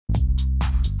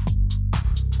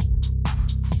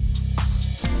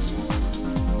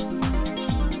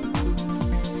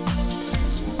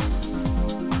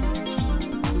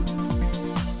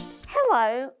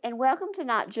welcome to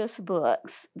Not Just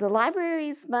Books, the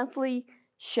library's monthly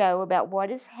show about what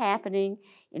is happening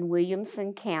in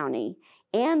Williamson County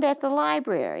and at the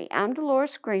library. I'm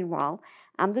Dolores Greenwald.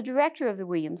 I'm the director of the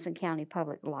Williamson County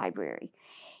Public Library.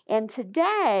 And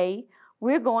today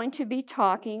we're going to be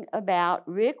talking about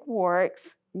Rick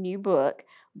Warwick's new book,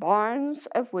 Barns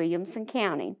of Williamson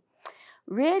County.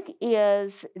 Rick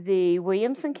is the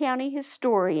Williamson County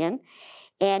historian,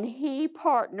 and he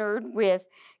partnered with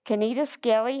Caneta,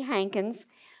 Skelley, Hankins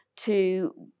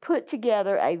to put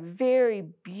together a very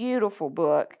beautiful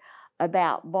book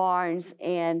about Barnes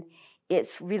and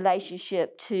its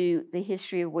relationship to the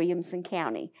history of Williamson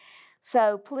County.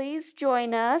 So please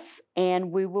join us,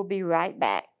 and we will be right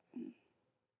back.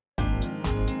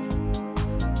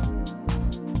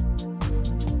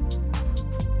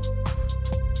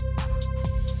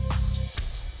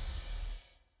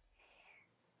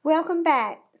 Welcome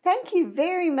back. Thank you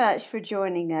very much for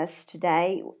joining us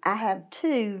today. I have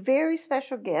two very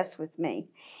special guests with me,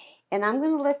 and I'm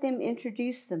going to let them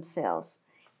introduce themselves.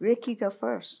 Rick, you go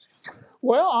first.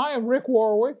 Well, I am Rick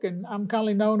Warwick, and I'm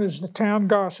kindly known as the town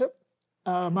gossip.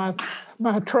 My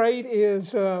trade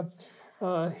is the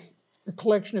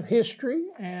collection of history,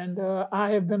 and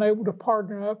I have been able to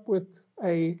partner up with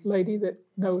a lady that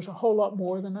knows a whole lot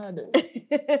more than I do.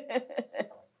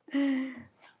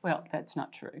 Well, that's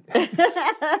not true.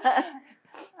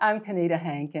 I'm Caneta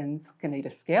Hankins, Caneta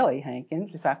Skelley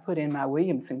Hankins, if I put in my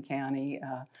Williamson County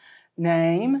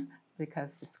name,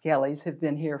 because the Skelleys have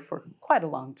been here for quite a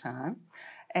long time.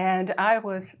 And I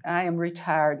am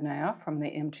retired now from the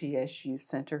MTSU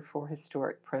Center for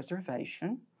Historic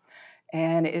Preservation.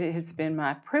 And it has been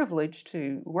my privilege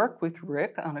to work with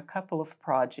Rick on a couple of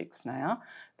projects now,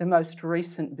 the most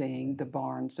recent being the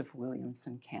Barns of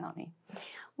Williamson County.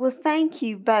 Well, thank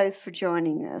you both for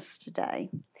joining us today.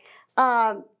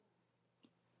 You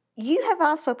have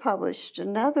also published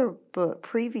another book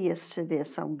previous to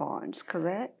this on Barnes,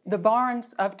 correct? The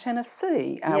Barns of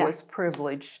Tennessee, I was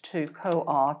privileged to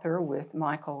co-author with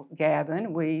Michael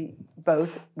Gavin. We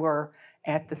both were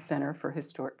at the Center for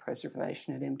Historic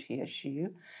Preservation at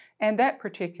MTSU, and that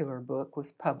particular book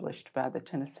was published by the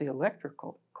Tennessee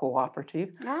Electrical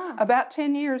Cooperative about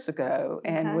 10 years ago,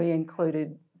 and we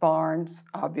included Barns,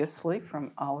 obviously,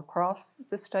 from all across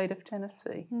the state of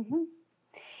Tennessee. Mm-hmm.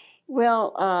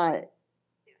 Well,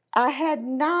 I had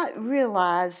not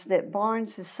realized that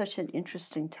Barns is such an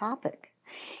interesting topic.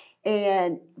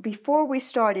 And before we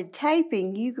started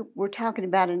taping, you were talking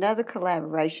about another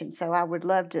collaboration, so I would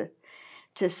love to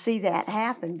see that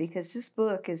happen, because this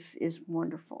book is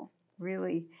wonderful.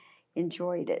 Really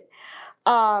enjoyed it.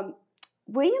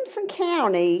 Williamson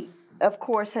County, of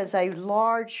course, has a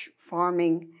large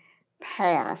farming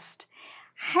past.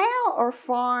 How are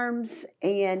farms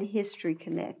and history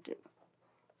connected?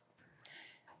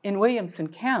 In Williamson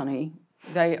County,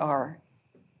 they are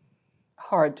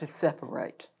hard to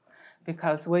separate,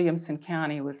 because Williamson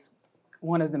County was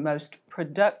one of the most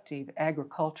productive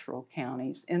agricultural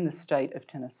counties in the state of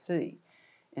Tennessee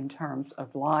in terms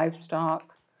of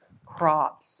livestock,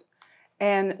 crops,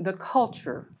 and the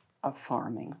culture of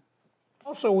farming.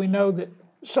 Also, we know that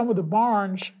some of the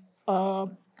barns are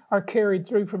carried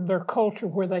through from their culture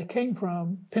where they came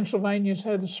from. Pennsylvania's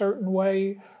had a certain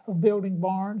way of building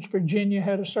barns. Virginia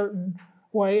had a certain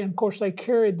way, and of course they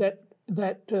carried that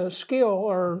skill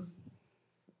or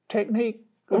technique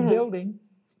of building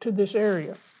to this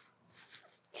area.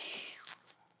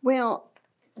 Well,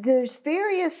 there's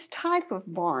various type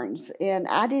of barns, and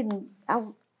I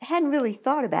hadn't really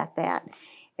thought about that,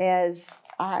 as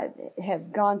I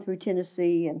have gone through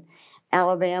Tennessee and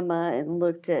Alabama and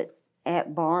looked at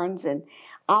barns and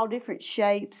all different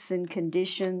shapes and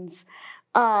conditions.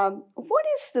 What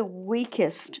is the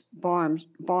weakest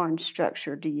barn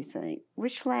structure, do you think?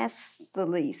 Which lasts the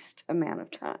least amount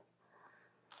of time?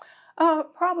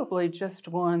 Probably just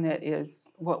one that is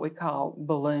what we call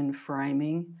balloon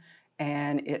framing,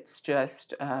 and it's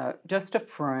just a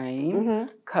frame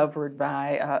covered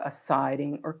by a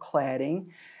siding or cladding.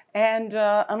 And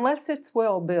unless it's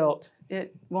well built,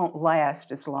 it won't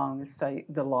last as long as, say,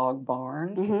 the log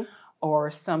barns or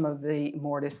some of the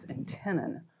mortise and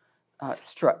tenon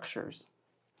structures.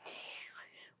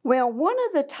 Well, one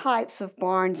of the types of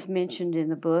barns mentioned in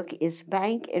the book is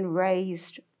bank and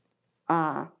raised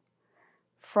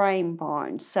frame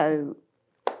barns. So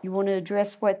you want to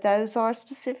address what those are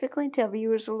specifically? Tell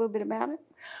viewers a little bit about it?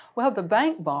 Well, the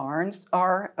bank barns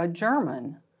are a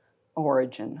German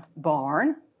origin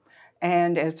barn.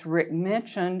 And as Rick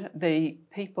mentioned, the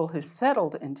people who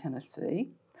settled in Tennessee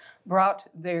brought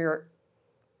their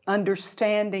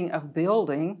understanding of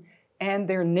building and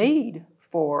their need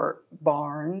for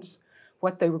barns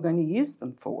what they were going to use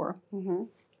them for Mm-hmm.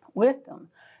 with them.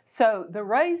 So the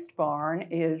raised barn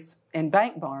and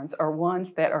bank barns are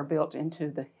ones that are built into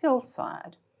the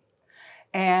hillside.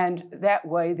 And that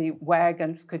way the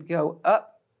wagons could go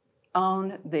up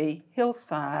on the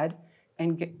hillside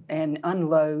and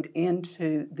unload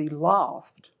into the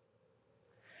loft.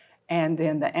 And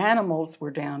then the animals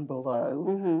were down below,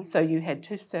 Mm-hmm. so you had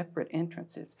two separate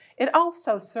entrances. It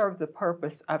also served the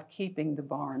purpose of keeping the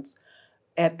barns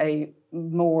at a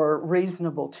more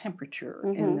reasonable temperature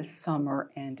Mm-hmm. in the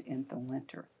summer and in the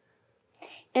winter.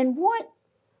 And what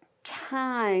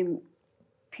time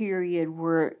period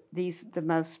were these the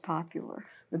most popular?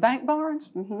 The bank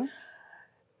barns? Mm-hmm.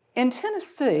 In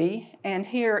Tennessee and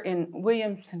here in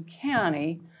Williamson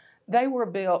County, they were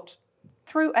built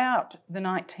throughout the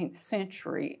 19th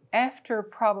century, after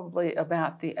probably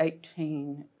about the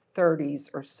 1830s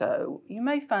or so. You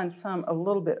may find some a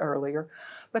little bit earlier,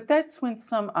 but that's when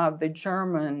some of the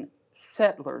German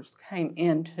settlers came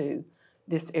into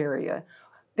this area.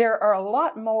 There are a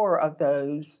lot more of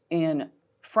those in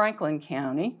Franklin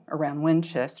County, around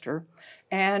Winchester,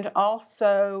 and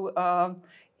also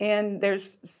and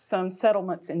there's some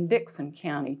settlements in Dixon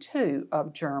County, too,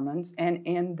 of Germans, and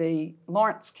in the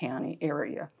Lawrence County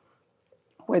area,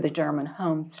 where the German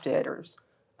homesteaders,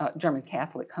 German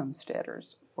Catholic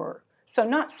homesteaders were. So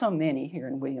not so many here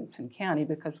in Williamson County,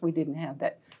 because we didn't have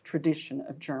that tradition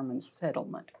of German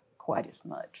settlement quite as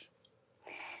much.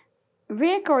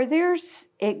 Rick, are there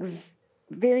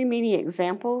very many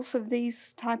examples of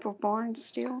these type of barns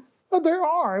still? Well, there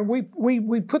are.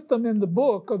 We put them in the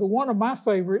book. One of my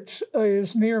favorites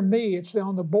is near me. It's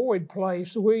on the Boyd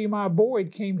place. William I.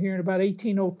 Boyd came here in about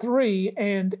 1803,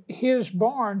 and his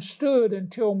barn stood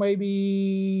until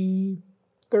maybe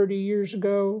 40 years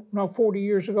ago,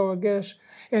 I guess.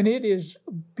 And it is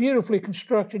beautifully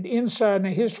constructed inside.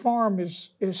 Now, his farm is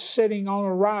sitting on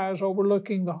a rise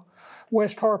overlooking the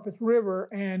West Harpeth River,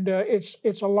 and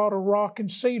it's a lot of rock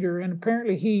and cedar. And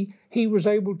apparently he was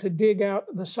able to dig out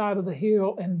the side of the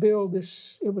hill and build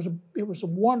this. It was a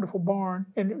wonderful barn,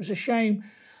 and it was a shame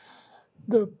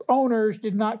the owners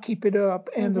did not keep it up,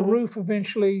 and the roof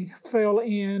eventually fell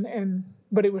in.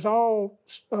 But it was all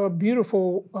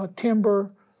beautiful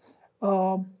timber,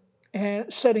 and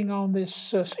sitting on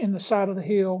this in the side of the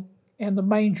hill. And the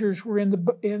mangers were in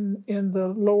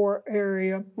the lower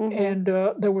area, and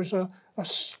there was a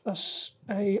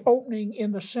opening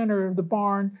in the center of the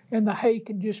barn, and the hay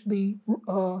could just be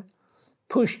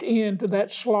pushed into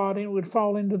that slot, and it would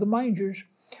fall into the mangers.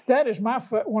 That is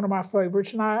one of my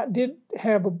favorites, and I did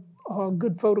have a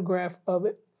good photograph of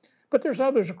it. But there's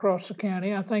others across the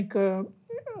county. I think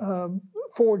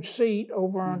Ford's Seat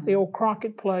over on the old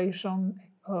Crockett place on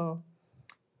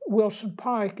Wilson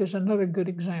Pike is another good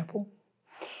example.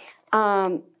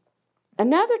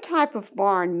 Another type of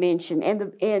barn mentioned,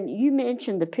 and you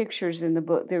mentioned the pictures in the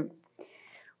book. They're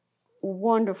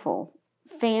wonderful.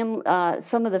 Some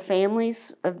of the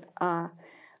families owned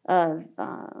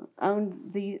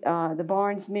the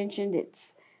barns mentioned.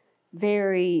 It's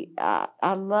very.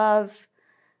 I love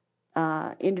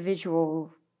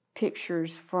individual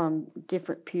pictures from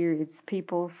different periods,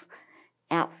 people's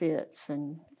outfits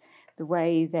and the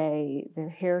way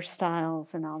the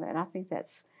hairstyles and all that. I think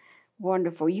that's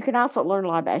wonderful. You can also learn a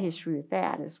lot about history with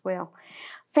that as well.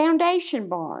 Foundation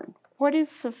barn. What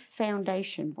is a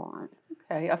foundation barn?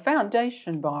 Okay, a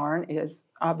foundation barn is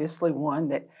obviously one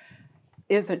that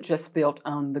isn't just built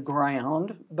on the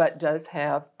ground, but does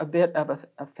have a bit of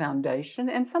a foundation,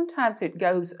 and sometimes it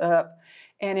goes up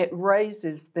and it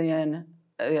raises then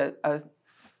a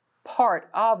part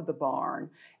of the barn,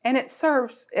 and it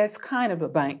serves as kind of a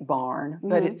bank barn,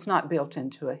 but it's not built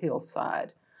into a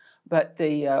hillside. But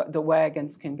the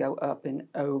wagons can go up and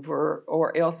over,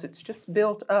 or else it's just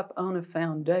built up on a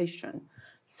foundation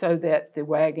so that the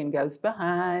wagon goes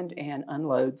behind and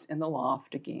unloads in the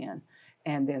loft again.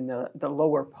 And then the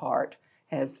lower part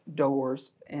has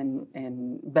doors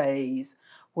and bays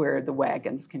where the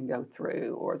wagons can go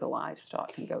through or the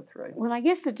livestock can go through. Well, I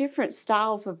guess the different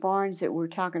styles of barns that we're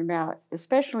talking about,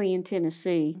 especially in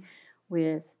Tennessee,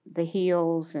 with the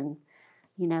hills and,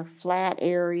 flat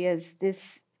areas,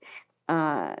 this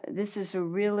is a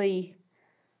really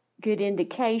good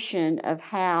indication of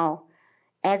how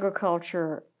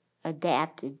agriculture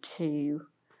adapted to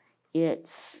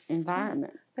its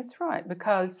environment. That's right,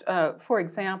 because, for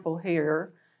example,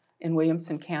 here in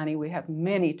Williamson County, we have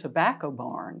many tobacco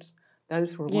barns.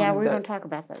 Those were Yeah, one we're of going the to talk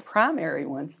about those. primary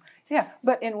ones. Yeah,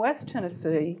 but in West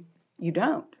Tennessee, you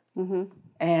don't.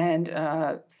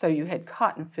 And so you had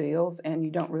cotton fields, and you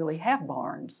don't really have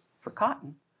barns for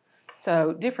cotton.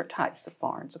 So different types of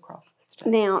barns across the state.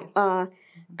 Now, Yes.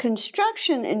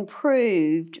 construction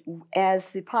improved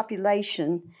as the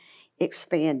population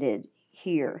expanded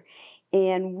here,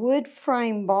 and wood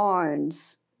frame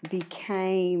barns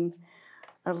became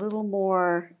a little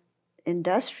more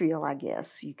industrial, I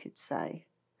guess you could say.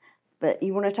 But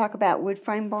you want to talk about wood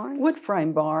frame barns? Wood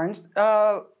frame barns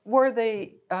were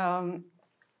the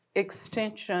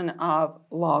extension of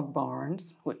log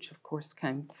barns, which of course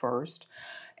came first.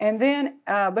 And then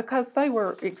because they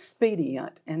were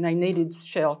expedient and they needed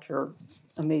shelter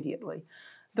immediately,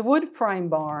 the wood frame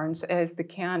barns, as the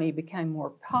county became more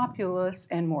populous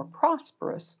and more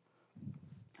prosperous,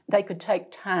 they could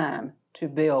take time to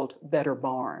build better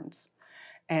barns.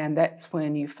 And that's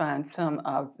when you find some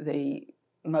of the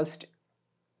most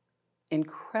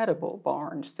incredible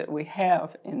barns that we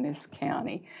have in this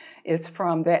county. Is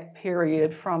from that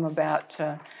period, from about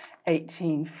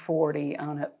 1840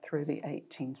 on up through the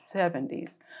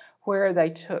 1870s, where they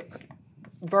took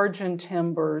virgin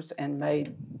timbers and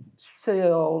made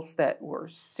sills that were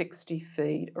 60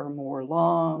 feet or more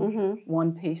long,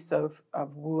 one piece of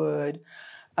wood,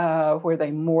 where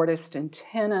they mortised and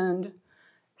tenoned,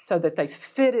 so that they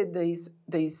fitted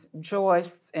these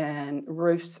joists and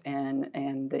roofs and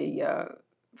the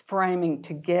framing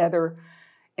together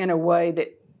in a way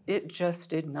that it just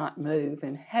did not move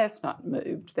and has not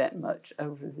moved that much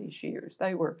over these years.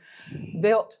 They were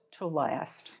built to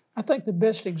last. I think the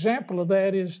best example of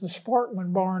that is the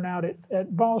Sparkman barn out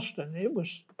at Boston. It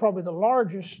was probably the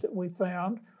largest that we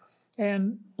found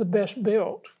and the best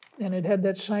built. And it had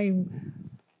that same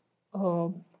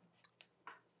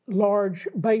large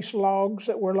base logs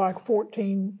that were like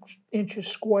 14 inches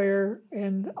square,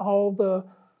 and all the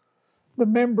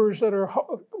members that are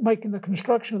making the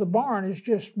construction of the barn is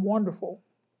just wonderful.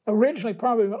 Originally,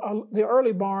 probably the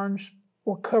early barns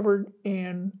were covered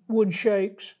in wood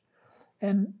shakes,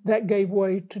 and that gave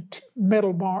way to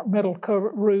metal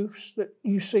covered roofs that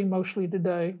you see mostly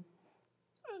today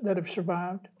that have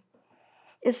survived.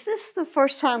 Is this the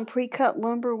first time pre-cut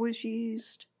lumber was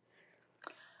used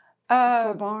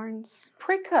for barns?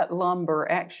 Pre-cut lumber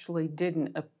actually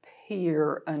didn't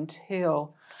appear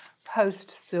until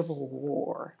post-Civil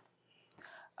War.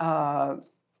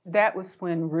 That was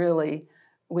when really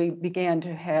we began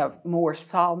to have more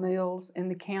sawmills in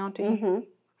the county.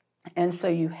 And so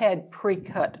you had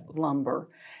pre-cut lumber,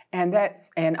 and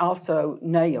also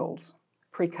nails,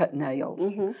 pre-cut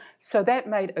nails. So that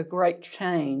made a great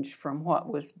change from what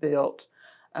was built,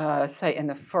 say, in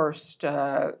the first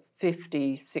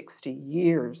 50, 60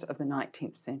 years of the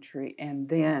 19th century, and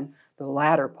then the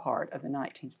latter part of the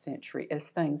 19th century as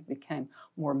things became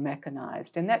more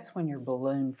mechanized. And that's when your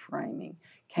balloon framing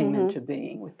came into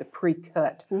being, with the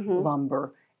pre-cut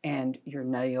lumber and your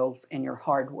nails and your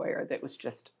hardware that was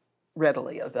just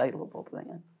readily available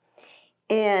then.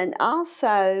 And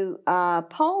also,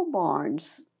 pole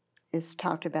barns is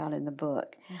talked about in the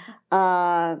book.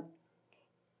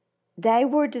 They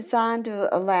were designed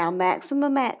to allow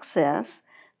maximum access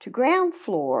to ground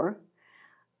floor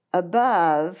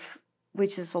above,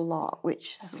 which is a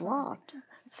loft.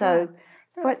 So,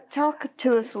 talk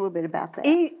to us a little bit about that.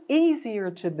 Easier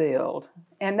to build,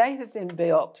 and they have been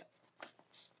built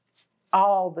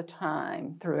all the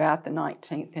time throughout the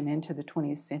 19th and into the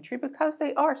 20th century because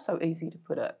they are so easy to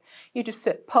put up. You just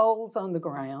set poles on the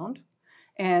ground,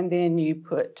 and then you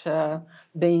put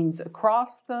beams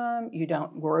across them. You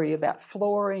don't worry about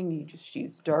flooring. You just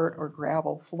use dirt or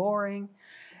gravel flooring.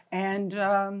 And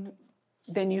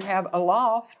then you have a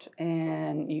loft,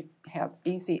 and you have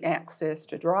easy access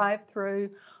to drive through,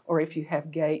 or if you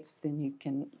have gates, then you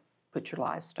can put your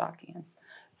livestock in.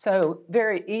 So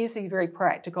very easy, very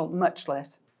practical, much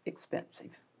less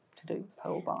expensive to do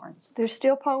pole barns. There's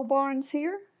still pole barns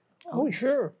here? Oh,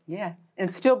 sure. Yeah,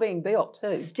 and still being built,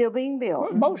 too. Still being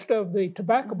built. Most of the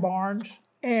tobacco barns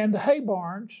and the hay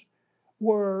barns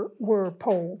were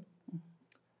pole.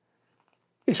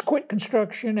 It's quick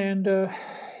construction, and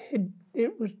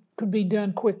could be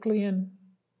done quickly, and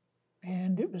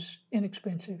it was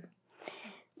inexpensive.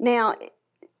 Now,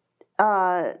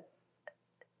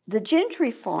 the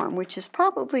Gentry Farm, which is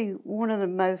probably one of the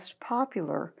most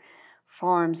popular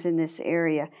farms in this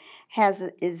area,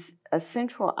 is a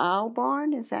central aisle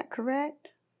barn. Is that correct?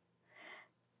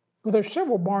 Well, there's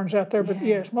several barns out there, but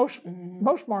yes,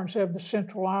 most barns have the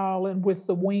central aisle and with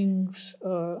the wings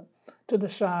to the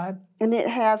side. And it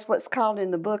has what's called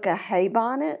in the book a hay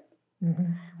bonnet.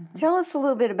 Tell us a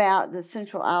little bit about the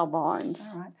central aisle barns.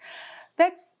 All right.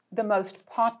 That's the most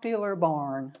popular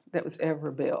barn that was ever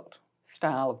built,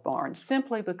 style of barn,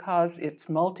 simply because it's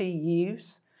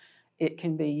multi-use. It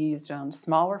can be used on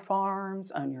smaller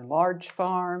farms, on your large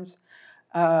farms.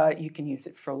 You can use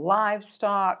it for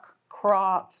livestock,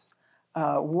 crops,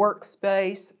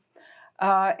 workspace.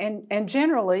 And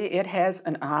generally, it has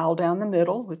an aisle down the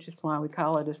middle, which is why we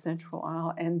call it a central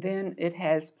aisle. And then it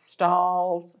has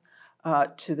stalls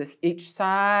to each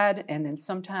side. And then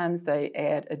sometimes they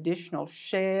add additional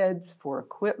sheds for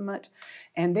equipment.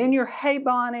 And then your hay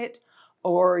bonnet,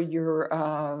 or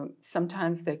your,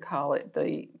 sometimes they call it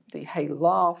the hay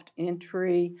loft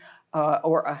entry,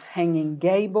 or a hanging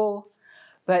gable.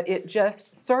 But it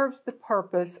just serves the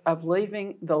purpose of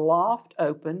leaving the loft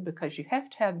open, because you have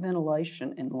to have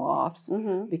ventilation in lofts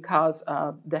because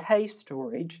of the hay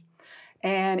storage.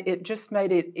 And it just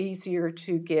made it easier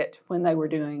to get, when they were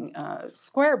doing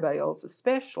square bales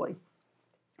especially,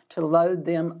 to load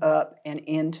them up and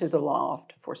into the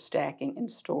loft for stacking and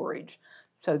storage.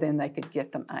 So then they could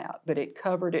get them out. But it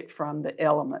covered it from the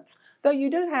elements. Though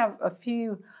you do have a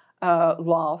few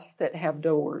lofts that have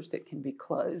doors that can be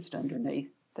closed underneath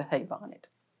the hay bonnet.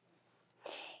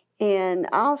 And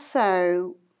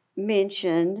also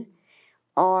mentioned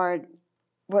are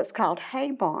what's called hay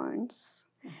barns.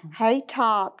 Hay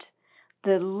topped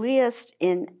the list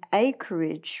in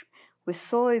acreage, with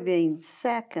soybeans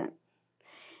second.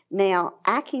 Now,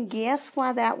 I can guess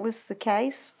why that was the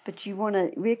case, but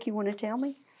Rick, you want to tell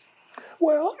me?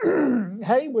 Well,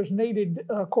 hay was needed,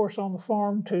 of course, on the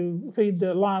farm to feed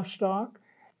the livestock.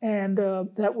 And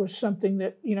that was something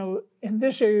that, in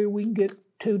this area we can get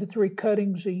 2 to 3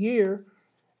 cuttings a year.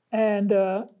 And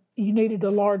you needed a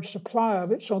large supply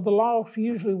of it. So the loft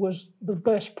usually was the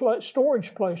best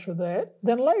storage place for that.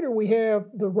 Then later we have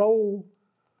the roll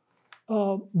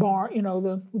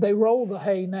barn, they roll the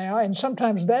hay now. And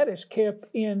sometimes that is kept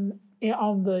on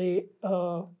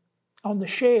the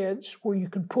sheds where you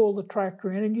can pull the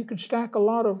tractor in, and you can stack a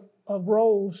lot of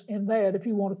rolls in that if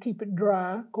you want to keep it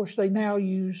dry. Of course, they now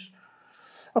use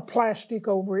a plastic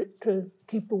over it to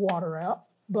keep the water out.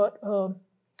 But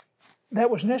that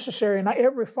was necessary. And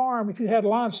every farm, if you had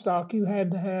livestock, you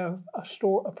had to have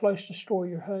a place to store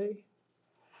your hay.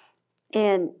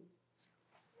 And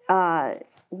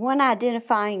one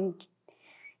identifying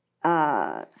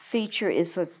feature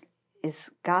is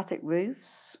Gothic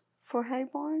roofs for hay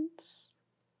barns.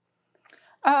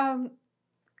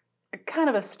 Kind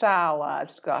of a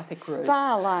stylized Gothic roof.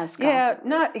 Stylized Gothic. Yeah,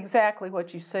 not exactly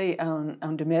what you see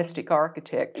on domestic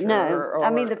architecture. No,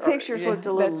 the pictures looked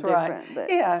a little different. Right.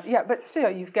 But. Yeah, but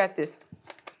still, you've got this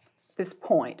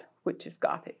point, which is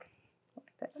Gothic.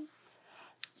 Like that.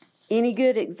 Any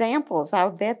good examples? I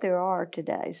bet there are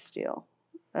today still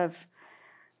of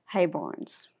hay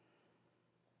barns.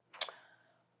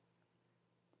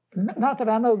 Not that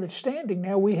I know that's standing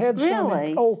now. We had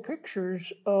some old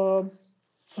pictures.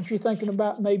 Aren't you thinking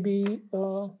about maybe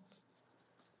the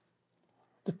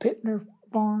Pittner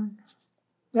barn?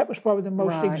 That was probably the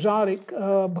most exotic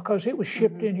because it was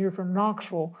shipped in here from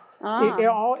Knoxville.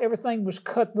 Everything was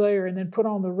cut there and then put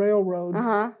on the railroad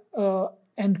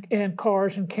and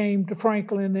cars, and came to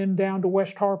Franklin and then down to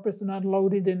West Harpeth and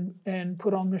unloaded and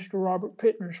put on Mr. Robert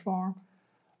Pittner's farm.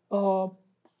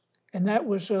 And that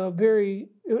was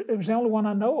it was the only one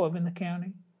I know of in the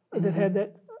county that had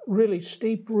that really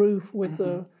steep roof with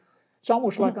it's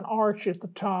almost like an arch at the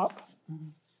top.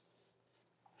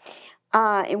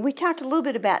 And we talked a little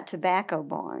bit about tobacco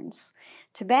barns.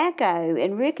 Tobacco,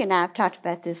 and Rick and I have talked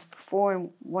about this before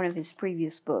in one of his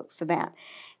previous books, about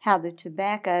how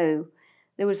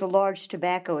there was a large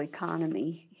tobacco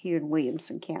economy here in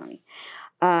Williamson County.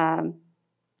 And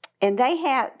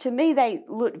to me, they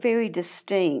look very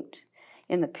distinct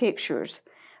in the pictures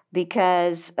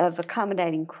because of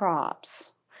accommodating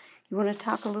crops. You want to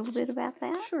talk a little bit about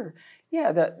that? Sure.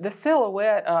 Yeah, the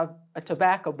silhouette of a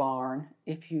tobacco barn,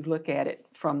 if you look at it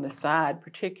from the side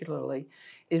particularly,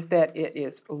 is that it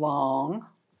is long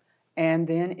and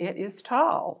then it is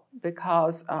tall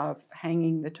because of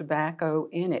hanging the tobacco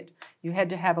in it. You had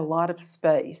to have a lot of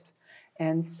space.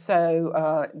 And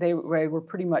so they were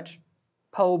pretty much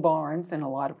pole barns in a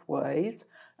lot of ways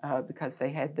because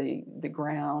they had the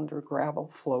ground or gravel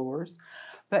floors.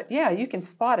 But yeah, you can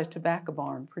spot a tobacco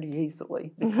barn pretty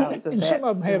easily because of and that. Some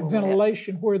of them have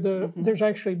ventilation where there's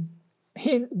actually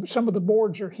some of the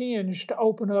boards are hinged to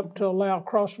open up to allow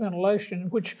cross ventilation,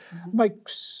 which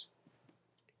makes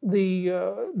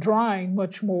the drying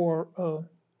much more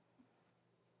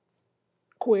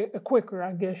quicker,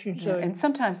 I guess you'd say. And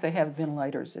sometimes they have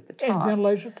ventilators at the top. And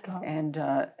ventilators at the top.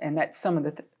 And that's some of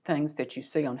the things that you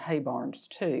see on hay barns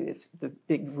too, is the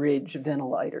big ridge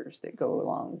ventilators that go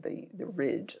along the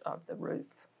ridge of the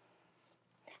roof.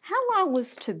 How long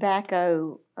was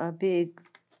tobacco a big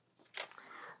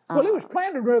Well, it was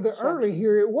planted rather early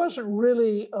here. It wasn't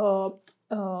really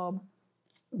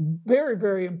very,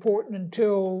 very important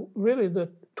until really the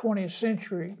 20th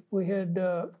century. We had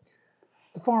the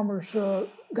farmers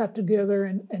got together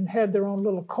and had their own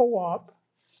little co-op,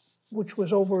 which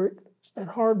was over at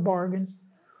Hard Bargain.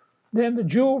 Then the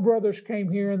Jewell brothers came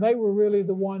here, and they were really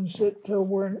the ones that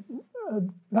were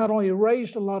not only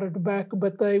raised a lot of tobacco,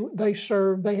 but they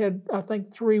served. They had, I think,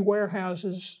 3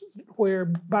 warehouses where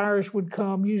buyers would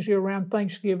come, usually around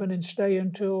Thanksgiving, and stay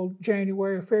until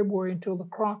January or February until the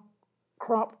crop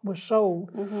was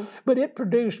sold. Mm-hmm. But it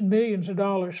produced millions of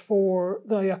dollars for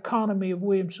the economy of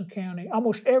Williamson County.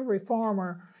 Almost every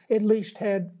farmer at least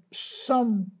had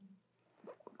some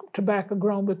tobacco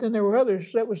grown, but then there were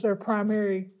others that was their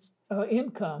primary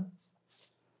income.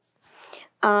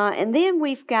 And then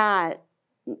we've got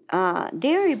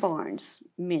dairy barns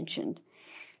mentioned,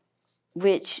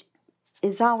 which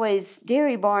is always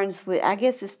dairy barns. I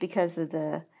guess it's because of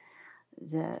the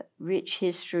rich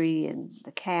history and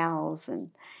the cows,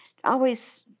 and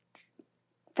always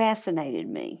fascinated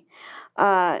me.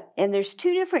 And there's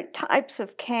 2 different types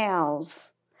of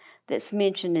cows that's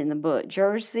mentioned in the book,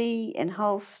 Jersey and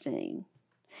Holstein.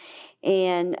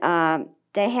 And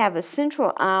they have a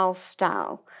central aisle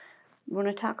style. You want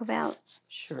to talk about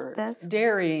Sure. those?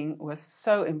 Dairying was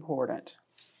so important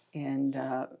in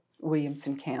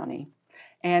Williamson County,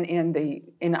 and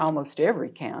in almost every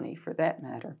county for that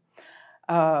matter.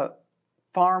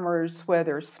 Farmers,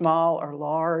 whether small or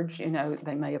large,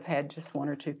 they may have had just 1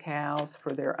 or 2 cows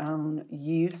for their own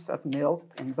use of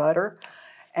milk and butter.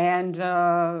 And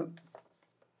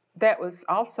that was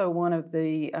also one of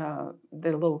the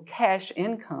little cash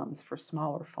incomes for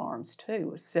smaller farms too,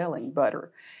 was selling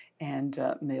butter and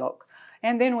milk.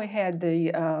 And then we had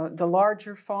the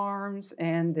larger farms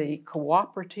and the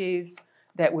cooperatives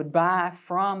that would buy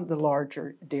from the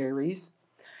larger dairies.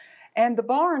 And the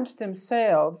barns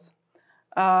themselves,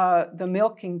 the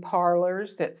milking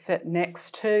parlors that sit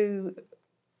next to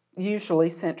usually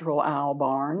central aisle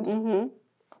barns,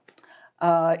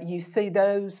 you see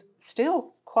those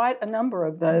still. Quite a number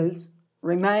of those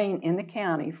remain in the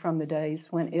county from the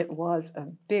days when it was a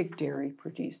big dairy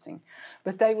producing.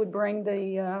 But they would bring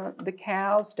the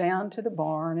cows down to the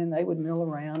barn, and they would mill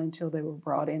around until they were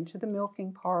brought into the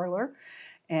milking parlor,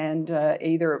 and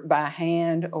either by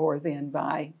hand or then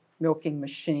by milking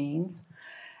machines.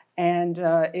 And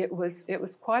it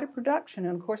was quite a production,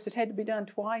 and of course it had to be done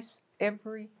twice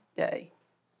every day.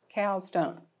 Cows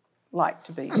don't like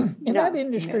to be. And that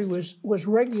industry was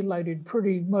regulated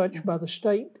pretty much by the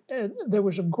state. There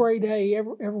was a grade A.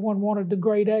 Everyone wanted the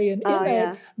grade A,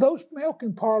 and those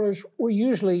milking parlors were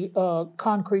usually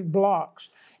concrete blocks,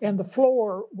 and the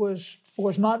floor was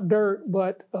not dirt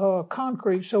but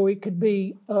concrete, so it could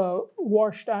be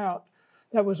washed out.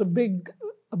 That was a big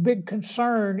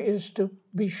concern, is to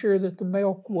be sure that the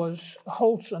milk was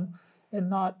wholesome and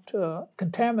not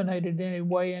contaminated in any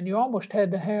way, and you almost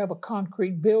had to have a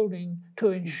concrete building to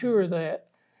ensure that.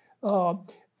 A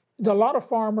lot of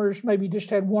farmers maybe just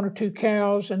had 1 or 2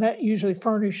 cows, and that usually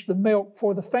furnished the milk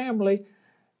for the family,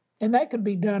 and that could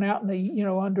be done out in the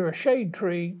under a shade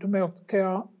tree to milk the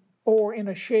cow, or in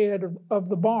a shed of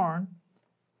the barn.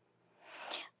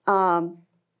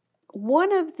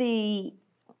 One of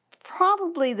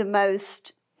probably the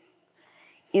most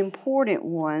important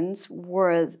ones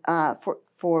was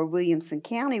for Williamson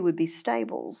County would be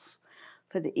stables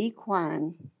for the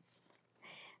equine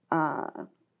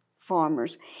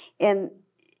farmers. And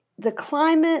the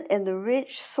climate and the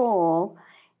rich soil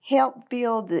helped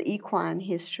build the equine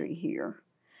history here.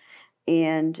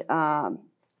 And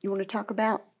you want to talk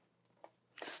about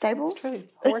stables? That's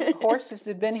true. Horses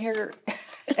have been here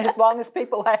as long as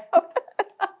people have.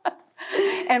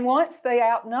 And once they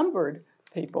outnumbered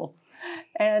people.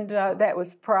 And that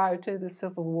was prior to the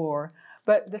Civil War.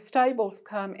 But the stables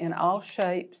come in all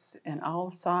shapes and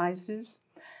all sizes.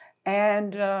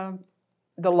 And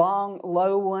the long,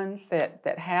 low ones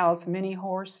that house many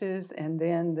horses, and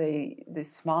then the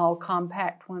small,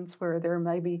 compact ones where there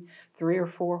may be 3 or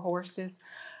 4 horses.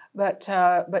 But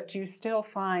you still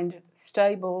find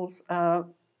stables,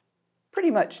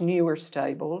 pretty much newer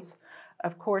stables.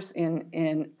 Of course,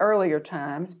 in earlier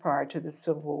times, prior to the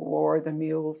Civil War, the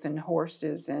mules and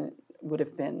horses would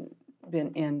have been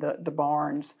in the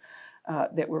barns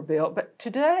that were built. But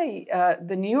today,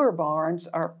 the newer barns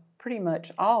are pretty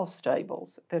much all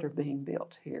stables that are being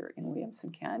built here in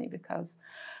Williamson County, because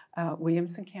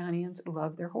Williamson Countyans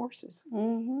love their horses.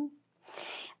 Mm-hmm.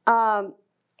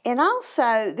 And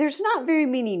also, there's not very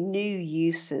many new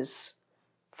uses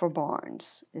for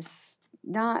barns. Is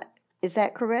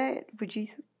that correct? Would you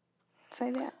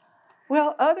say that?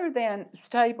 Well, other than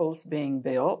stables being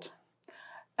built,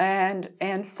 and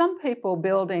some people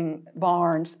building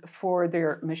barns for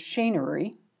their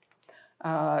machinery,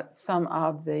 some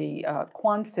of the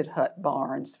Quonset hut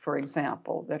barns, for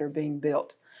example, that are being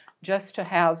built just to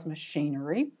house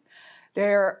machinery.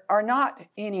 There are not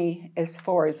any, as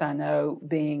far as I know,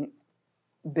 being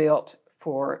built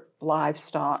for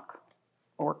livestock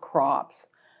or crops.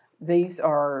 These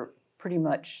are pretty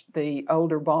much the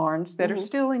older barns that are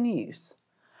still in use.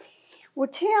 Well,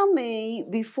 tell me,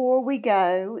 before we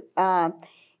go, how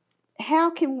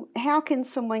can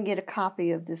someone get a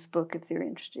copy of this book if they're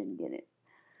interested in getting it?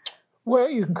 Well,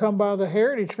 you can come by the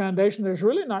Heritage Foundation. There's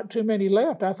really not too many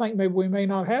left. I think maybe we may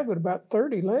not have but about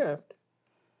 30 left.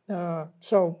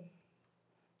 So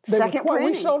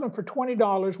we sold them for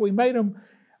 $20. We made them,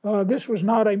 this was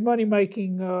not a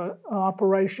money-making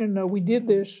operation. We did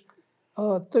this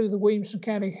through the Williamson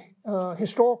County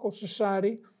Historical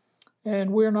Society,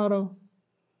 and we're a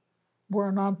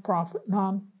non-profit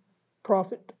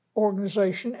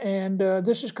organization, and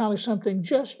this is kind of something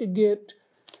just to get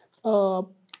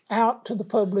out to the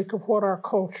public of what our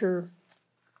culture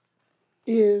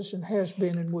is and has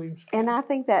been in Williamson. And I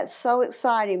think that's so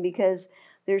exciting because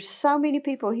there's so many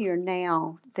people here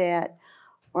now that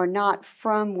are not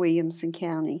from Williamson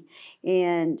County,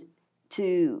 and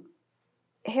to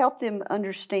help them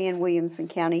understand Williamson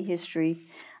County history,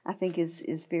 I think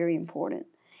is very important.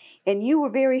 And you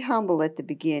were very humble at the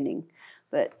beginning,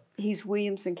 but he's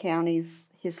Williamson County's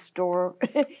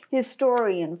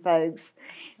historian, folks.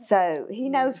 So he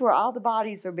knows where all the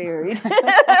bodies are buried.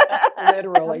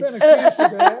 Literally. I've been accused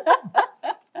of that.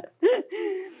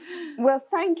 Well,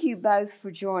 thank you both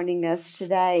for joining us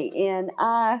today. And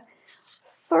I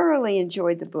thoroughly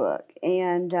enjoyed the book.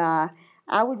 And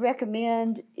I would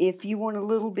recommend, if you want a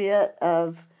little bit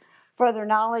of further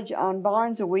knowledge on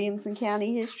Barnes or Williamson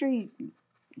County history,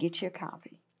 get you a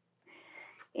copy.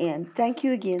 And thank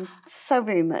you again so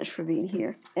very much for being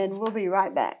here. And we'll be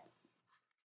right back.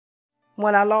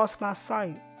 When I lost my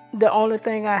sight, the only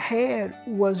thing I had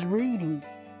was reading.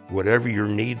 Whatever your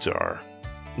needs are,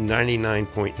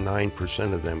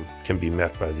 99.9% of them can be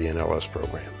met by the NLS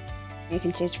program. You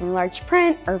can choose from large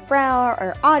print or braille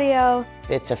or audio.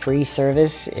 It's a free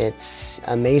service. It's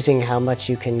amazing how much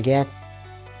you can get.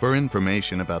 For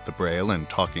information about the Braille and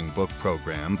Talking Book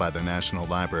program by the National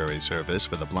Library Service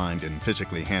for the Blind and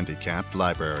Physically Handicapped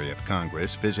Library of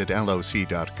Congress, visit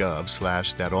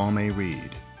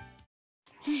loc.gov/thatallmayread.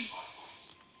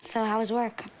 So how was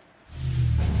work?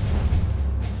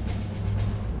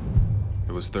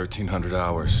 It was 1,300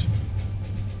 hours.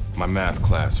 My math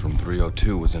class from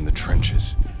 302 was in the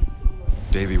trenches.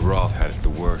 Davy Roth had it the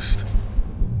worst.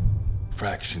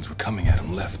 Fractions were coming at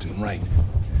him left and right.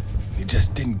 He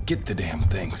just didn't get the damn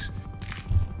things.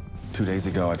 2 days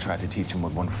ago, I tried to teach him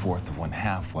what 1/4 of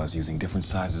 1/2 was using different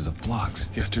sizes of blocks.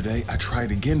 Yesterday, I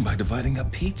tried again by dividing up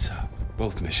pizza.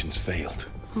 Both missions failed.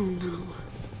 Oh, no.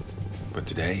 But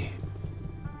today,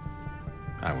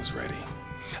 I was ready.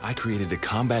 I created a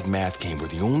combat math game where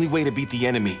the only way to beat the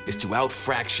enemy is to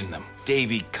out-fraction them.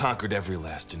 Davy conquered every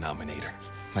last denominator.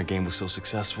 My game was so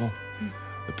successful,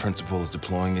 the principal is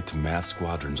deploying it to math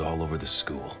squadrons all over the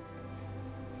school.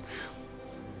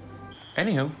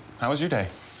 Anywho, how was your day?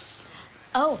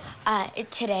 Oh,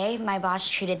 today my boss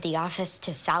treated the office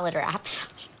to salad wraps.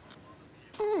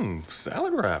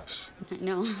 Salad wraps. I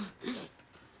know.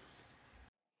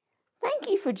 Thank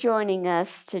you for joining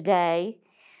us today.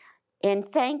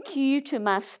 And thank you to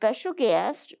my special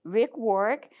guest, Rick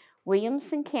Warwick,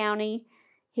 Williamson County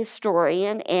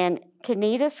historian, and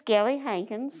Caneta Skelley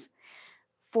Hankins,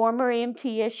 former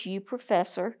MTSU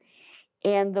professor.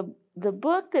 And the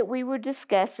book that we were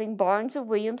discussing, Barnes of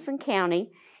Williamson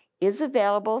County, is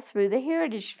available through the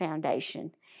Heritage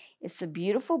Foundation. It's a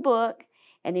beautiful book,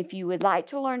 and if you would like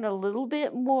to learn a little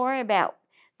bit more about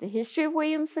the history of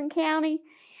Williamson County,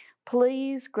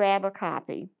 please grab a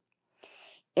copy.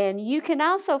 And you can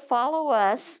also follow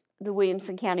us, the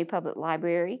Williamson County Public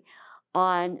Library,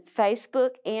 on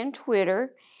Facebook and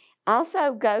Twitter.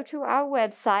 Also, go to our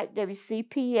website,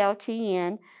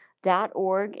 wcpltn.org,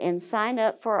 and sign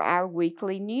up for our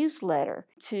weekly newsletter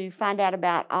to find out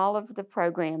about all of the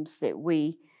programs that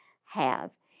we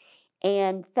have.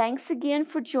 And thanks again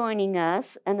for joining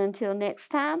us. And until next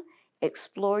time,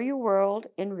 explore your world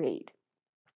and read.